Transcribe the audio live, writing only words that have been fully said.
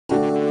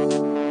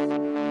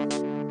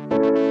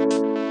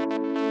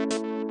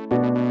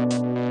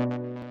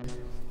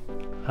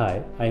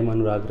Hi, I am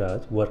Anurag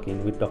Raj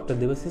working with Dr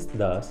Debasis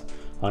Dash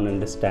on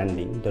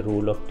understanding the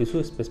role of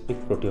tissue-specific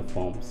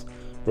proteoforms.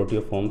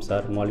 Proteoforms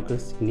are molecular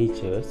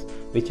signatures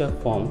which are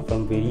formed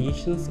from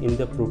variations in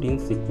the protein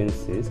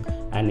sequences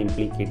and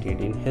implicated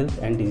in health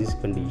and disease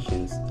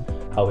conditions.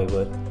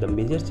 However, the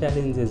major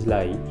challenges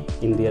lie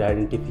in their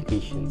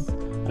identifications.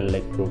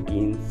 Unlike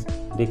proteins,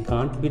 they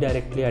can't be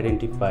directly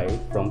identified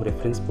from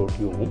reference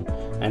proteome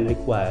and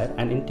require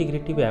an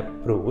integrative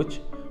approach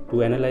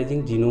to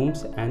analyzing genomes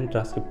and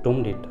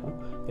transcriptome data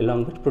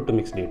along with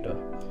proteomics data.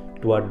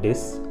 Toward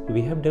this,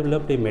 we have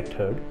developed a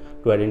method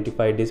to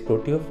identify these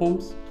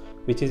proteoforms,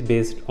 which is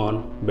based on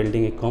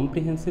building a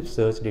comprehensive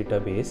search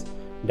database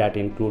that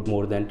includes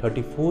more than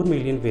 34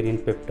 million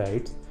variant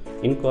peptides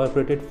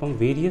incorporated from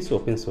various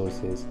open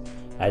sources.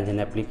 As an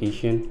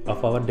application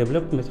of our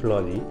developed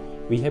methodology,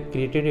 we have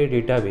created a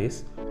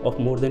database of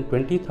more than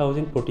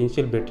 20,000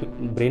 potential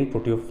brain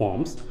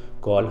proteoforms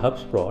called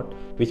HubSpot,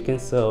 which can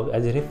serve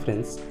as a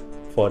reference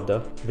for the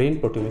brain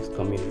proteomics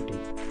community.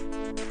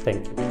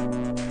 Thank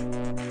you.